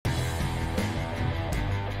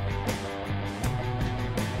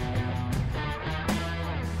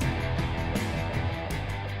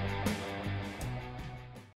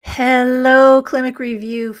Hello, Clinic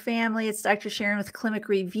Review family. It's Dr. Sharon with Clinic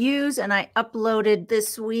Reviews, and I uploaded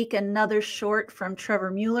this week another short from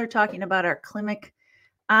Trevor Mueller talking about our clinic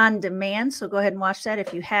on demand. So go ahead and watch that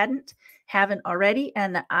if you haven't already.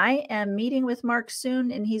 And I am meeting with Mark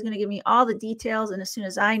soon, and he's going to give me all the details. And as soon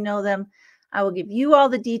as I know them, I will give you all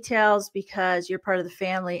the details because you're part of the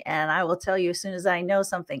family, and I will tell you as soon as I know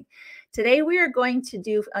something. Today, we are going to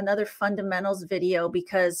do another fundamentals video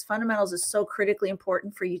because fundamentals is so critically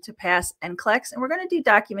important for you to pass NCLEX, and we're going to do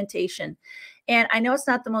documentation. And I know it's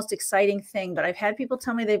not the most exciting thing, but I've had people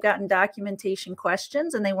tell me they've gotten documentation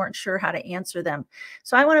questions and they weren't sure how to answer them.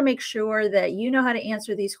 So I want to make sure that you know how to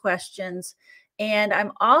answer these questions. And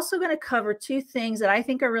I'm also going to cover two things that I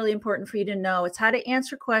think are really important for you to know. It's how to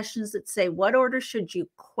answer questions that say, what order should you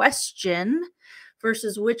question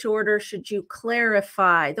versus which order should you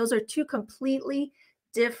clarify? Those are two completely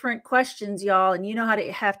different questions, y'all. And you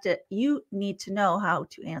need to know how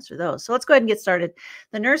to answer those. So let's go ahead and get started.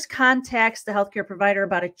 The nurse contacts the healthcare provider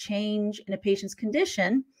about a change in a patient's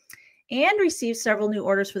condition and receives several new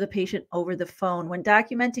orders for the patient over the phone. When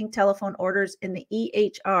documenting telephone orders in the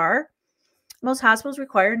EHR, most hospitals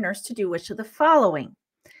require a nurse to do which of the following: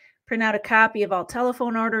 print out a copy of all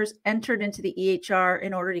telephone orders entered into the EHR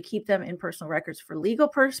in order to keep them in personal records for legal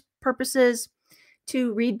purposes.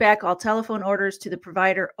 2, read back all telephone orders to the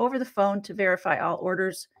provider over the phone to verify all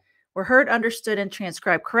orders were heard, understood, and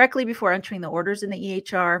transcribed correctly before entering the orders in the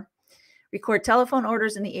EHR. Record telephone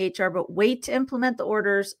orders in the EHR, but wait to implement the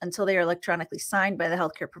orders until they are electronically signed by the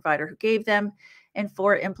healthcare provider who gave them. And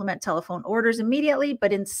 4, implement telephone orders immediately,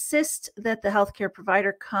 but insist that the healthcare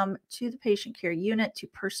provider come to the patient care unit to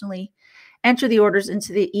personally enter the orders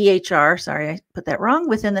into the EHR. Sorry, I put that wrong.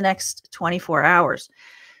 Within the next 24 hours.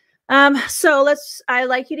 I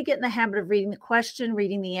like you to get in the habit of reading the question,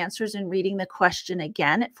 reading the answers, and reading the question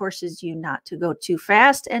again. It forces you not to go too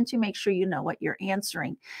fast and to make sure you know what you're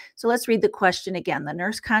answering. So let's read the question again. The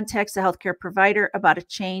nurse contacts the healthcare provider about a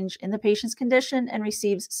change in the patient's condition and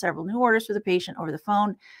receives several new orders for the patient over the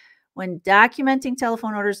phone. When documenting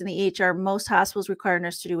telephone orders in the EHR, most hospitals require a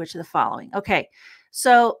nurse to do which of the following? Okay.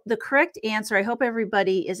 So the correct answer, I hope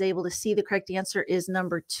everybody is able to see the correct answer, is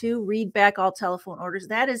number 2, read back all telephone orders.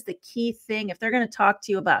 That is the key thing. If they're going to talk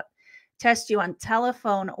to you about, test you on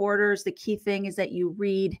telephone orders, the key thing is that you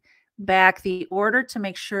read back the order to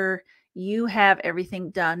make sure you have everything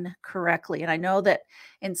done correctly. And I know that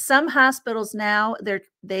in some hospitals now,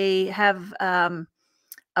 they have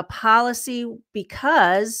a policy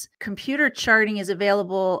because computer charting is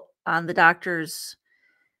available on the doctor's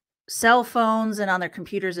cell phones and on their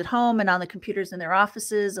computers at home and on the computers in their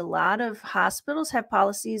offices. A lot of hospitals have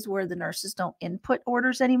policies where the nurses don't input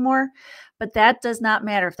orders anymore, but that does not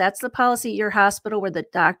matter. If that's the policy at your hospital where the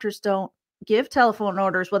doctors don't give telephone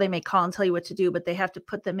orders, well, they may call and tell you what to do, but they have to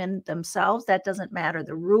put them in themselves. That doesn't matter.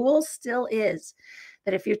 The rule still is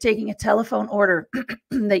that if you're taking a telephone order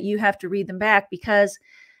that you have to read them back, because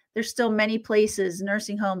there's still many places,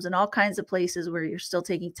 nursing homes and all kinds of places where you're still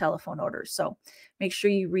taking telephone orders. So make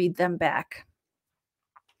sure you read them back.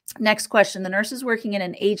 Next question. The nurse is working in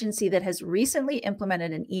an agency that has recently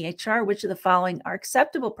implemented an EHR. Which of the following are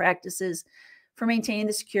acceptable practices for maintaining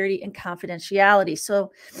the security and confidentiality?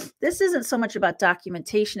 So this isn't so much about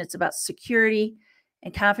documentation. It's about security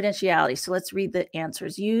and confidentiality. So let's read the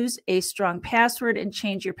answers. Use a strong password and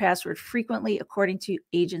change your password frequently according to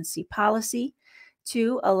agency policy.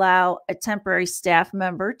 2, allow a temporary staff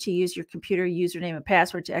member to use your computer username and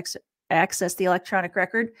password to access the electronic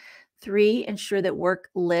record. 3, ensure that work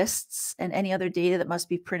lists and any other data that must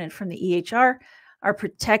be printed from the EHR are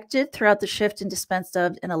protected throughout the shift and dispensed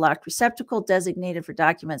of in a locked receptacle designated for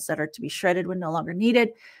documents that are to be shredded when no longer needed.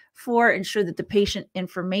 4, ensure that the patient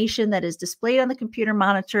information that is displayed on the computer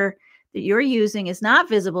monitor that you're using is not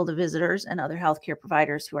visible to visitors and other healthcare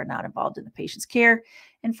providers who are not involved in the patient's care.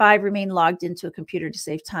 And 5, remain logged into a computer to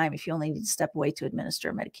save time if you only need to step away to administer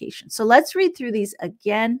a medication. So let's read through these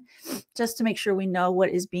again, just to make sure we know what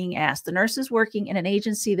is being asked. The nurse is working in an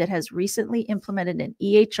agency that has recently implemented an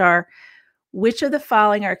EHR. Which of the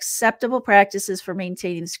following are acceptable practices for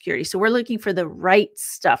maintaining security? So we're looking for the right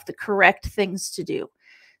stuff, the correct things to do.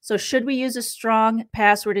 So should we use a strong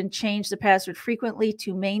password and change the password frequently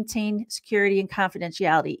to maintain security and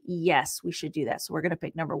confidentiality? Yes, we should do that. So we're going to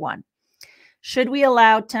pick number 1. Should we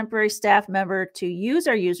allow temporary staff member to use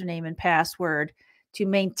our username and password to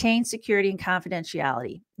maintain security and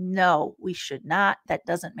confidentiality? No, we should not. That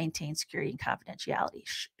doesn't maintain security and confidentiality.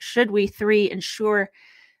 Should we, 3, ensure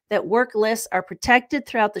that work lists are protected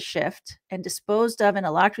throughout the shift and disposed of in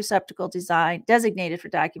a locked receptacle designated for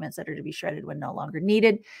documents that are to be shredded when no longer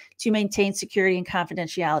needed to maintain security and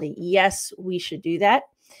confidentiality? Yes, we should do that.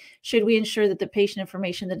 Should we ensure that the patient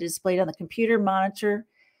information that is displayed on the computer monitor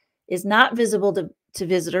is not visible to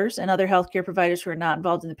visitors and other healthcare providers who are not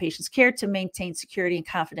involved in the patient's care to maintain security and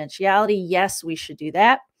confidentiality? Yes, we should do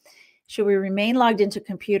that. Should we remain logged into a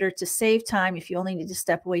computer to save time if you only need to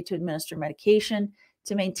step away to administer medication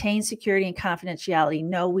to maintain security and confidentiality?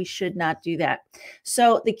 No, we should not do that.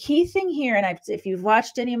 So the key thing here, and if you've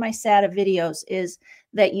watched any of my SATA videos, is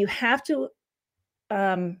that you have to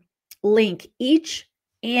link each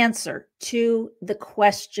answer to the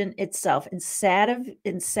question itself. In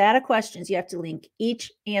SATA questions, you have to link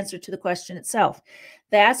each answer to the question itself.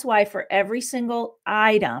 That's why for every single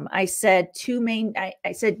item, I said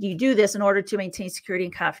I said you do this in order to maintain security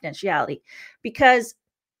and confidentiality. Because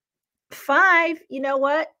 5, you know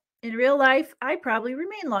what? In real life, I probably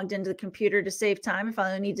remain logged into the computer to save time if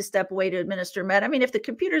I need to step away to administer med. I mean, if the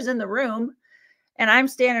computer's in the room and I'm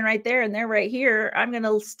standing right there and they're right here, I'm going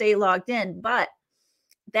to stay logged in. But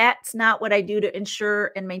that's not what I do to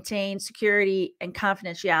ensure and maintain security and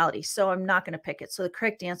confidentiality. So I'm not going to pick it. So the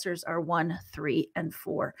correct answers are 1, 3, and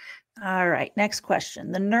 4. All right, next question.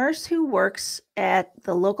 The nurse who works at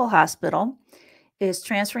the local hospital is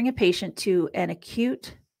transferring a patient to an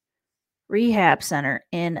acute rehab center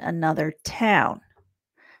in another town.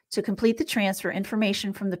 To complete the transfer,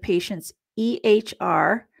 information from the patient's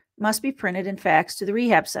EHR must be printed and faxed to the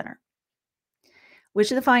rehab center. Which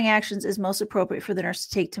of the following actions is most appropriate for the nurse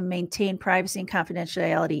to take to maintain privacy and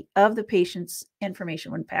confidentiality of the patient's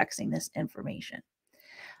information when faxing this information?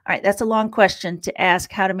 All right, that's a long question to ask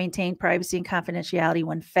how to maintain privacy and confidentiality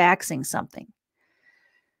when faxing something.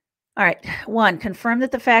 All right, 1, confirm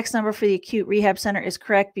that the fax number for the acute rehab center is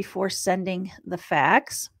correct before sending the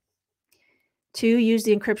fax. 2, use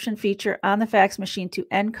the encryption feature on the fax machine to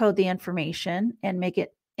encode the information and make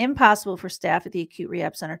it impossible for staff at the acute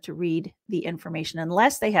rehab center to read the information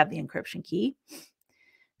unless they have the encryption key.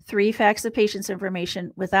 3, fax the patient's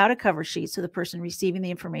information without a cover sheet so the person receiving the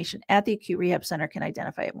information at the acute rehab center can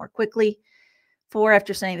identify it more quickly. 4,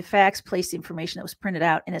 after sending the fax, place the information that was printed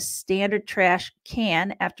out in a standard trash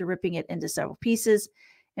can after ripping it into several pieces.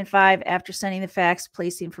 And 5, after sending the fax,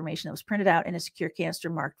 place the information that was printed out in a secure canister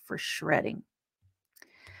marked for shredding.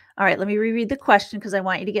 All right, let me reread the question because I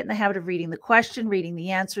want you to get in the habit of reading the question, reading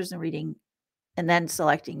the answers, and then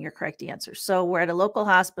selecting your correct answer. So we're at a local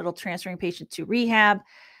hospital transferring a patient to rehab.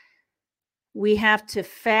 We have to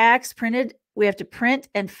print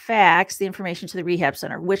and fax the information to the rehab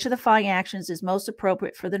center. Which of the following actions is most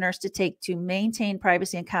appropriate for the nurse to take to maintain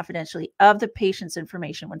privacy and confidentiality of the patient's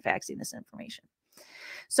information when faxing this information?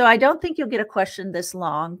 So I don't think you'll get a question this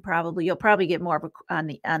long. You'll probably get more of on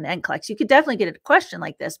the NCLEX. You could definitely get a question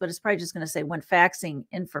like this, but it's probably just going to say when faxing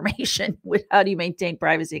information, how do you maintain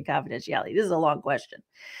privacy and confidentiality? This is a long question.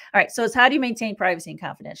 All right, so it's how do you maintain privacy and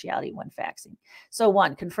confidentiality when faxing? So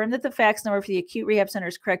 1, confirm that the fax number for the acute rehab center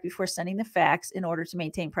is correct before sending the fax in order to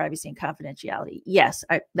maintain privacy and confidentiality. Yes,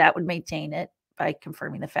 that would maintain it by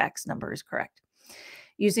confirming the fax number is correct.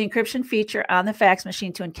 Use the encryption feature on the fax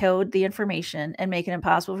machine to encode the information and make it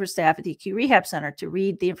impossible for staff at the acute rehab center to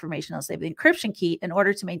read the information unless they have the encryption key in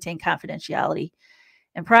order to maintain confidentiality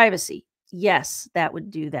and privacy. Yes, that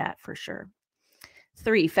would do that for sure.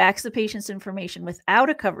 3, fax the patient's information without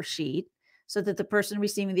a cover sheet so that the person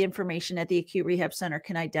receiving the information at the acute rehab center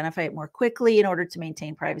can identify it more quickly in order to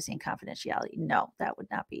maintain privacy and confidentiality. No, that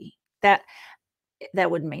would not be that.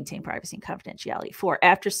 That wouldn't maintain privacy and confidentiality. 4,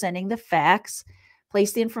 after sending the fax,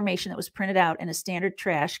 place the information that was printed out in a standard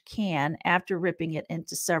trash can after ripping it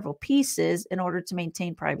into several pieces in order to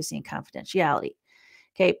maintain privacy and confidentiality.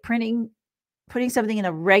 Okay, putting something in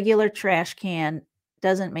a regular trash can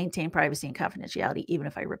doesn't maintain privacy and confidentiality, even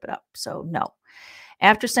if I rip it up. So no.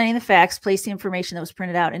 After sending the fax, place the information that was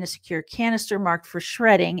printed out in a secure canister marked for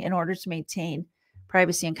shredding in order to maintain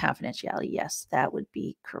privacy and confidentiality. Yes, that would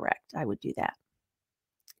be correct. I would do that.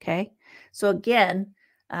 Okay, so again,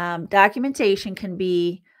 documentation can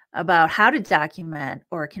be about how to document,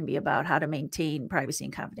 or it can be about how to maintain privacy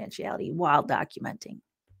and confidentiality while documenting.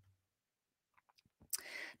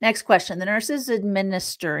 Next question. The nurse is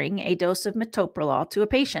administering a dose of metoprolol to a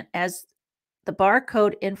patient. As the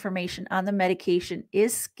barcode information on the medication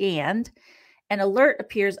is scanned, an alert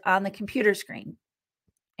appears on the computer screen.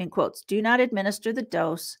 In quotes, do not administer the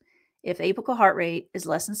dose if apical heart rate is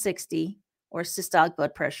less than 60 or systolic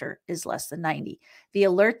blood pressure is less than 90. The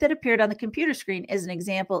alert that appeared on the computer screen is an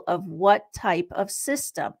example of what type of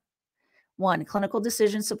system? 1, clinical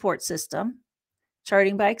decision support system,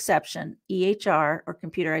 charting by exception, EHR, or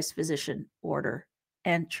computerized physician order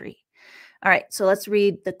entry. All right, so let's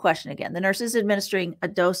read the question again. The nurse is administering a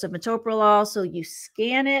dose of metoprolol, so you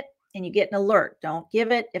scan it and you get an alert. Don't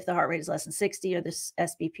give it if the heart rate is less than 60 or the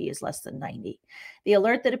SBP is less than 90. The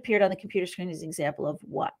alert that appeared on the computer screen is an example of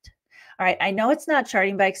what? All right, I know it's not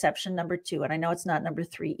charting by exception number 2, and I know it's not number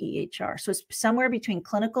 3 EHR. So it's somewhere between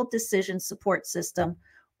clinical decision support system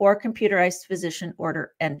or computerized physician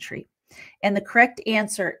order entry. And the correct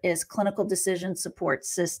answer is clinical decision support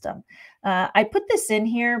system. I put this in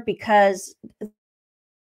here because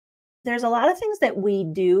there's a lot of things that we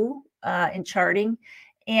do in charting,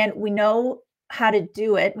 and we know how to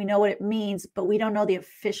do it. We know what it means, but we don't know the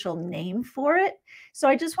official name for it. So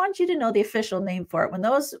I just want you to know the official name for it. When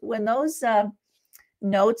those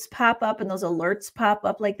notes pop up and those alerts pop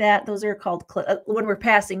up like that, those are called when we're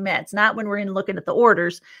passing meds, not when we're in looking at the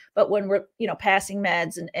orders, but when we're passing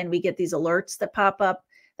meds and we get these alerts that pop up,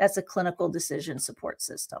 that's a clinical decision support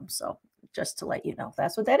system. So just to let you know,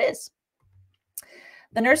 that's what that is.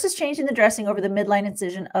 The nurse is changing the dressing over the midline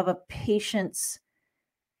incision of a patient's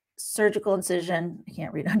surgical incision. I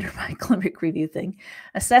can't read under my clinic review thing.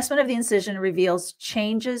 Assessment of the incision reveals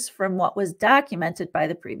changes from what was documented by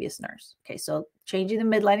the previous nurse. Okay, so changing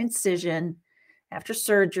the midline incision after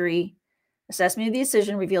surgery. Assessment of the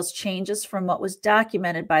incision reveals changes from what was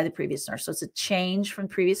documented by the previous nurse. So it's a change from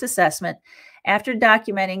previous assessment. After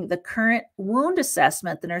documenting the current wound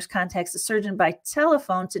assessment, the nurse contacts the surgeon by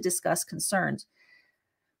telephone to discuss concerns.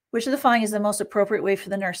 Which of the following is the most appropriate way for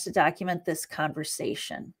the nurse to document this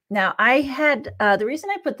conversation? Now, I had, the reason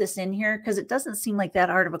I put this in here, because it doesn't seem like that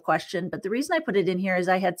hard of a question, but the reason I put it in here is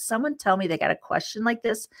I had someone tell me they got a question like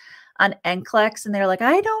this on NCLEX, and they're like,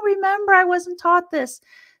 I don't remember, I wasn't taught this.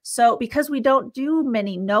 So because we don't do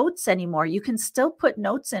many notes anymore, you can still put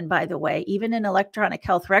notes in, by the way. Even in electronic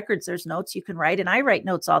health records, there's notes you can write. And I write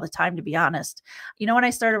notes all the time, to be honest. When I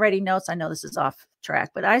started writing notes, I know this is off track,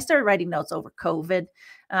 but I started writing notes over COVID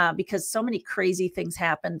because so many crazy things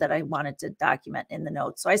happened that I wanted to document in the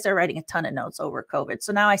notes. So I started writing a ton of notes over COVID.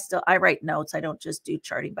 So now I write notes. I don't just do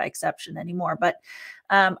charting by exception anymore, but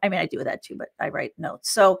I do that too, but I write notes.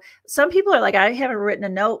 So some people are like, I haven't written a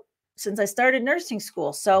note since I started nursing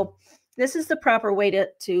school. So this is the proper way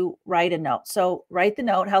to write a note. So write the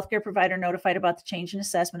note: healthcare provider notified about the change in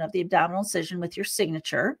assessment of the abdominal incision with your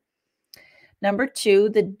signature. Number 2,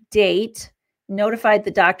 the date: notified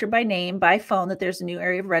the doctor by name, by phone, that there's a new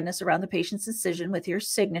area of redness around the patient's incision with your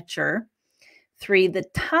signature. 3, the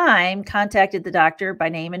time: contacted the doctor by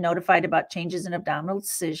name and notified about changes in abdominal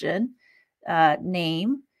incision,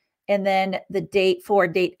 name. And then the date: 4,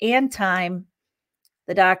 date and time: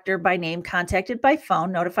 the doctor by name, contacted by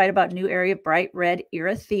phone, notified about new area of bright red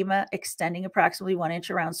erythema extending approximately 1 inch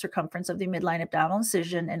around circumference of the midline abdominal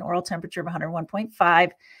incision, and oral temperature of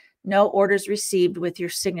 101.5. No orders received with your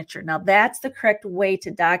signature. Now that's the correct way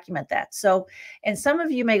to document that. So, and some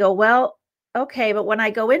of you may go, well, okay, but when I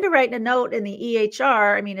go into writing a note in the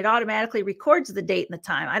EHR, it automatically records the date and the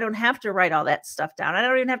time. I don't have to write all that stuff down. I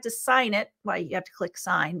don't even have to sign it. Well, you have to click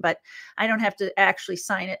sign, but I don't have to actually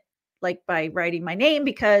sign it like by writing my name,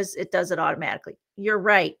 because it does it automatically. You're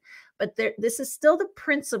right. But this is still the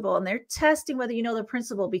principle, and they're testing whether you know the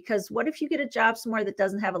principle, because what if you get a job somewhere that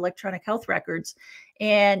doesn't have electronic health records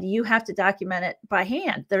and you have to document it by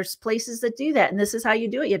hand? There's places that do that, and this is how you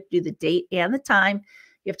do it. You have to do the date and the time.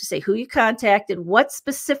 You have to say who you contacted, what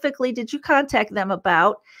specifically did you contact them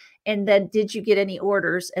about, and then did you get any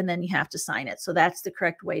orders, and then you have to sign it. So that's the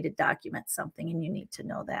correct way to document something, and you need to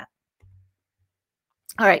know that.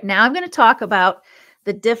 All right, now I'm going to talk about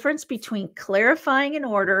the difference between clarifying an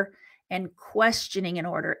order and questioning an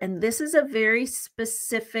order. And this is a very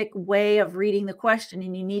specific way of reading the question,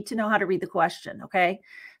 and you need to know how to read the question, okay?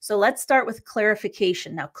 So let's start with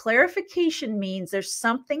clarification. Now, clarification means there's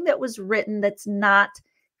something that was written that's not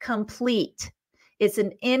complete. It's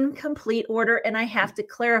an incomplete order, and I have to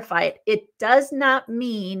clarify it. It does not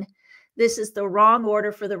mean this is the wrong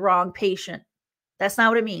order for the wrong patient. That's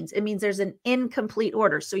not what it means. It means there's an incomplete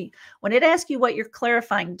order. So when it asks you what you're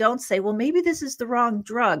clarifying, don't say, well, maybe this is the wrong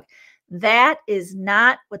drug. That is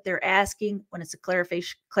not what they're asking when it's a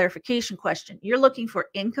clarification question. You're looking for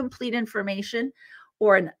incomplete information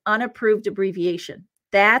or an unapproved abbreviation.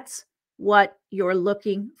 That's what you're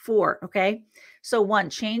looking for, okay? So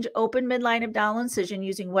 1, change open midline abdominal incision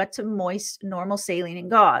using wet to moist normal saline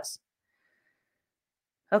and gauze.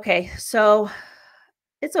 Okay, so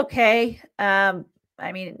it's okay.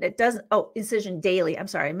 It doesn't, incision daily. I'm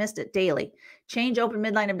sorry, I missed it, daily. Change open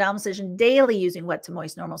midline abdominal incision daily using wet to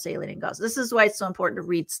moist normal saline and gauze. This is why it's so important to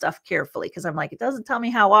read stuff carefully, because I'm like, it doesn't tell me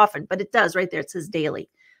how often, but it does right there. It says daily.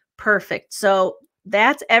 Perfect. So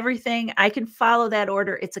that's everything. I can follow that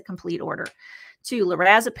order. It's a complete order. 2,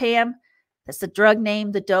 lorazepam That's the drug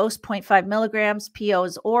name, the dose, 0.5 milligrams. PO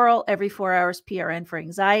is oral, every 4 hours, PRN for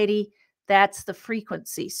anxiety. That's the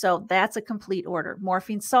frequency. So that's a complete order.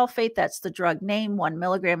 Morphine sulfate, that's the drug name. 1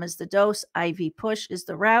 milligram is the dose. IV push is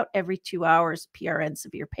the route, every 2 hours, PRN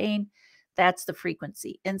severe pain. That's the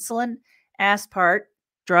frequency. Insulin aspart,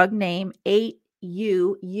 drug name,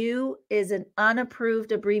 8U. U is an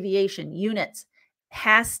unapproved abbreviation. Units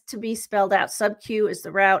has to be spelled out. Sub-Q is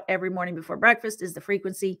the route. Every morning before breakfast is the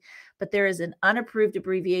frequency, but there is an unapproved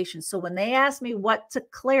abbreviation. So when they ask me what to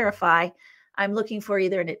clarify, I'm looking for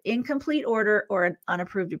either an incomplete order or an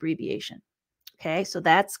unapproved abbreviation. Okay, so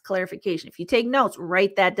that's clarification. If you take notes,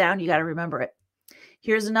 write that down. You got to remember it.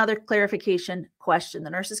 Here's another clarification question. The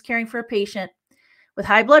nurse is caring for a patient with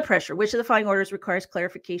high blood pressure. Which of the following orders requires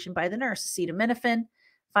clarification by the nurse? Acetaminophen,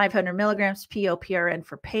 500 milligrams, PO, PRN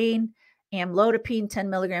for pain. Amlodipine, 10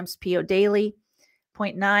 milligrams, PO daily.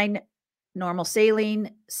 0.9 normal saline,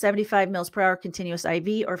 75 mils per hour continuous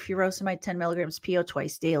IV, or furosemide, 10 milligrams, PO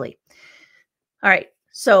twice daily. All right,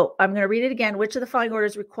 so I'm going to read it again. Which of the following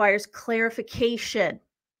orders requires clarification?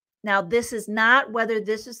 Now, this is not whether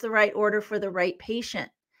this is the right order for the right patient.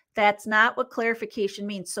 That's not what clarification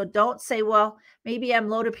means. So don't say, well, maybe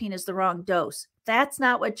amlodipine is the wrong dose. That's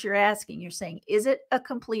not what you're asking. You're saying, is it a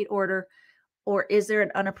complete order or is there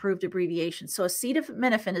an unapproved abbreviation? So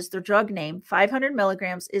acetaminophen is the drug name. 500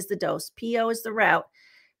 milligrams is the dose. PO is the route.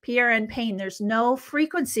 PRN pain. There's no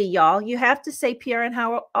frequency, y'all. You have to say PRN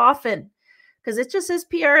how often, because it just says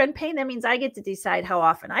PRN pain. That means I get to decide how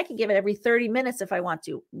often. I can give it every 30 minutes if I want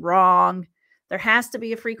to. Wrong. There has to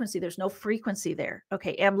be a frequency. There's no frequency there.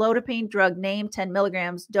 Okay, amlodipine, drug name, 10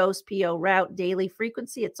 milligrams, dose, PO, route, daily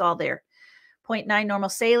frequency. It's all there. 0.9 normal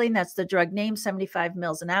saline, that's the drug name, 75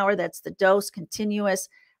 mils an hour. That's the dose, continuous.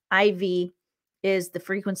 IV is the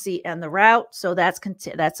frequency and the route. So that's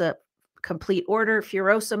a complete order.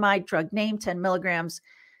 Furosemide, drug name, 10 milligrams,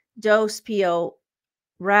 dose, PO,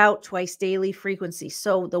 route, twice daily, frequency.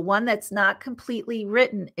 So the one that's not completely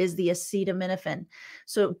written is the acetaminophen.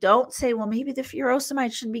 So don't say, well, maybe the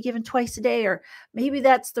furosemide shouldn't be given twice a day, or maybe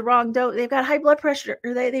that's the wrong dose. They've got high blood pressure,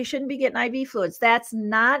 or they shouldn't be getting IV fluids. That's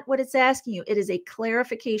not what it's asking you. It is a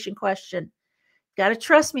clarification question. Got to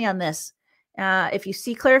trust me on this. If you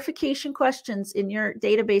see clarification questions in your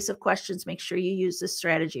database of questions, make sure you use this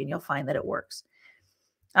strategy and you'll find that it works.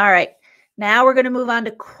 All right. Now we're going to move on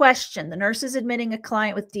to question. The nurse is admitting a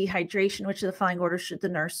client with dehydration. Which of the following orders should the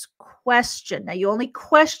nurse question? Now, you only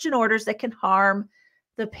question orders that can harm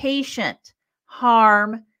the patient.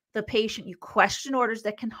 Harm the patient. You question orders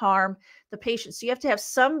that can harm the patient. So you have to have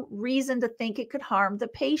some reason to think it could harm the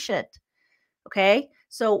patient. Okay,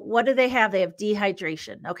 so what do they have? They have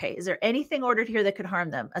dehydration. Okay, is there anything ordered here that could harm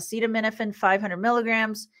them? Acetaminophen, 500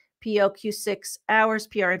 milligrams, POQ 6 hours,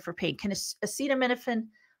 PRN for pain. Can acetaminophen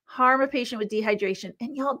harm a patient with dehydration?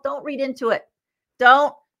 And y'all don't read into it.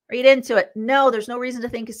 Don't read into it. No, there's no reason to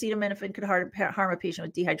think acetaminophen could harm a patient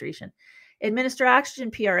with dehydration. Administer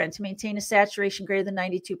oxygen PRN to maintain a saturation greater than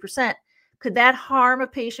 92%. Could that harm a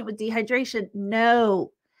patient with dehydration?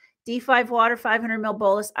 No. D5 water, 500 ml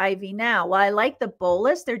bolus IV now. While I like the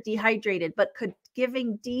bolus, they're dehydrated, but could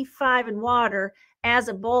giving D5 and water as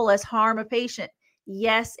a bolus harm a patient?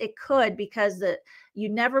 Yes, it could, because you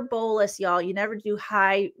never bolus, y'all. You never do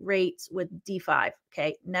high rates with D5.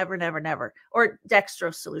 Okay, never, never, never. Or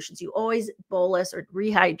dextrose solutions. You always bolus or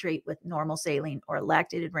rehydrate with normal saline or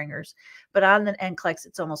lactated ringers. But on the NCLEX,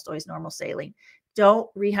 it's almost always normal saline.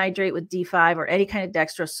 Don't rehydrate with D5 or any kind of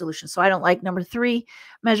dextrose solution. So I don't like number 3.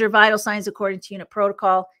 Measure vital signs according to unit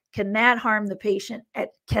protocol. Can that harm the patient? It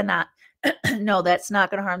cannot. No, that's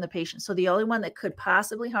not going to harm the patient. So the only one that could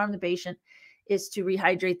possibly harm the patient is to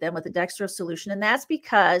rehydrate them with a dextrose solution. And that's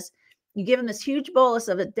because you give them this huge bolus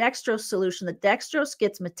of a dextrose solution. The dextrose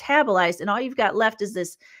gets metabolized, and all you've got left is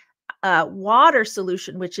this water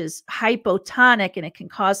solution, which is hypotonic, and it can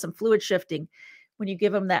cause some fluid shifting when you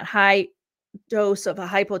give them that high dose of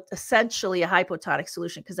essentially a hypotonic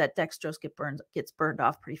solution, because that dextrose gets burned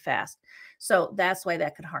off pretty fast. So that's why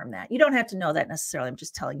that could harm that. You don't have to know that necessarily. I'm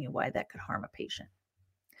just telling you why that could harm a patient.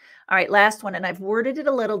 All right, last one, and I've worded it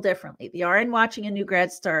a little differently. The RN watching a new grad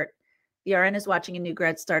start. The RN is watching a new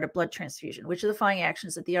grad start a blood transfusion. Which of the following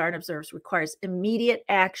actions that the RN observes requires immediate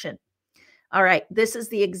action? All right, this is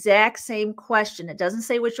the exact same question. It doesn't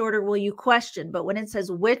say which order will you question, but when it says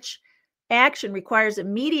which action requires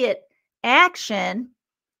immediate action,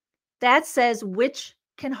 that says which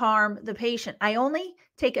can harm the patient. I only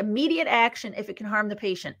take immediate action if it can harm the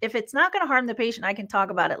patient. If it's not going to harm the patient, I can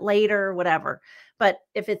talk about it later or whatever. But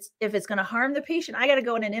if it's going to harm the patient, I got to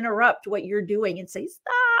go in and interrupt what you're doing and say,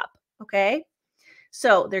 stop. Okay.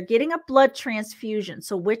 So they're getting a blood transfusion.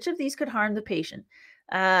 So which of these could harm the patient?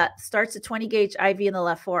 Starts a 20 gauge IV in the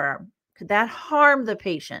left forearm. Could that harm the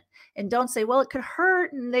patient? And don't say, well, it could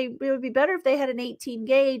hurt and it would be better if they had an 18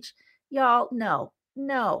 gauge. Y'all,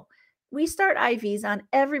 no. We start IVs on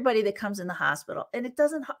everybody that comes in the hospital, and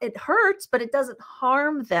it hurts, but it doesn't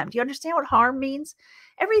harm them. Do you understand what harm means?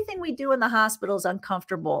 Everything we do in the hospital is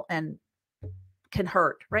uncomfortable and can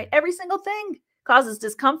hurt, right? Every single thing causes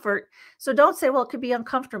discomfort. So don't say, well, it could be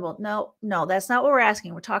uncomfortable. No, that's not what we're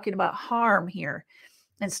asking. We're talking about harm here.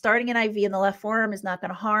 And starting an IV in the left forearm is not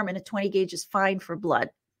going to harm, and a 20 gauge is fine for blood.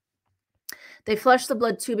 They flush the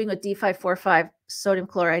blood tubing with D545 sodium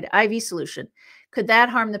chloride IV solution. Could that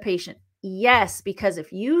harm the patient? Yes, because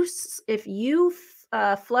if you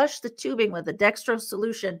flush the tubing with a dextrose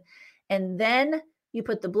solution and then you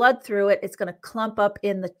put the blood through it, it's going to clump up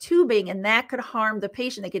in the tubing, and that could harm the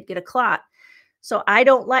patient. They could get a clot. So I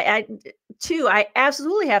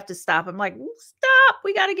absolutely have to stop. I'm like, stop.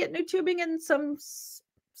 We got to get new tubing and some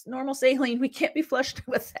normal saline. We can't be flushed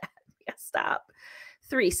with that. We got to stop.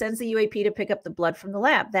 3, sends the UAP to pick up the blood from the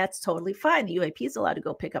lab. That's totally fine. The UAP is allowed to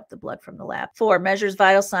go pick up the blood from the lab. 4, measures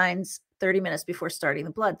vital signs 30 minutes before starting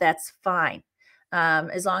the blood. That's fine.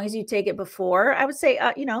 As long as you take it before, I would say,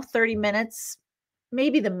 30 minutes,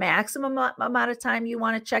 maybe the maximum amount of time you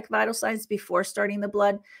want to check vital signs before starting the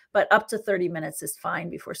blood, but up to 30 minutes is fine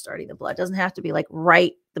before starting the blood. It doesn't have to be like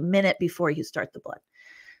right the minute before you start the blood.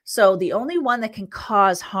 So the only one that can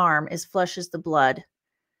cause harm is flushes the blood.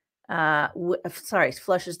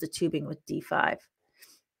 Flushes the tubing with D5.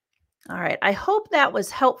 All right. I hope that was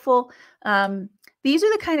helpful. These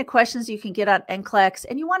are the kind of questions you can get on NCLEX,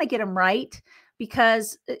 and you want to get them right,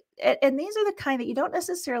 because, and these are the kind that you don't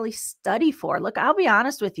necessarily study for. Look, I'll be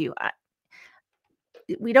honest with you.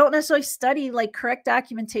 We don't necessarily study like correct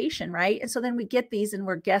documentation, right? And so then we get these and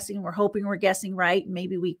we're guessing, we're hoping we're guessing right.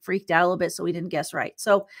 Maybe we freaked out a little bit, so we didn't guess right.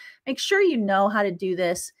 So make sure you know how to do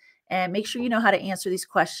this, and make sure you know how to answer these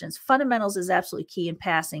questions. Fundamentals is absolutely key in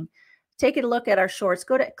passing. Take a look at our shorts.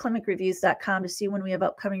 Go to clinicreviews.com to see when we have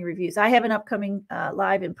upcoming reviews. I have an upcoming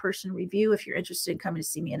live in-person review if you're interested in coming to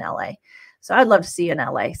see me in LA. So I'd love to see you in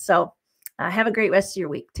LA. So have a great rest of your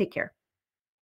week. Take care.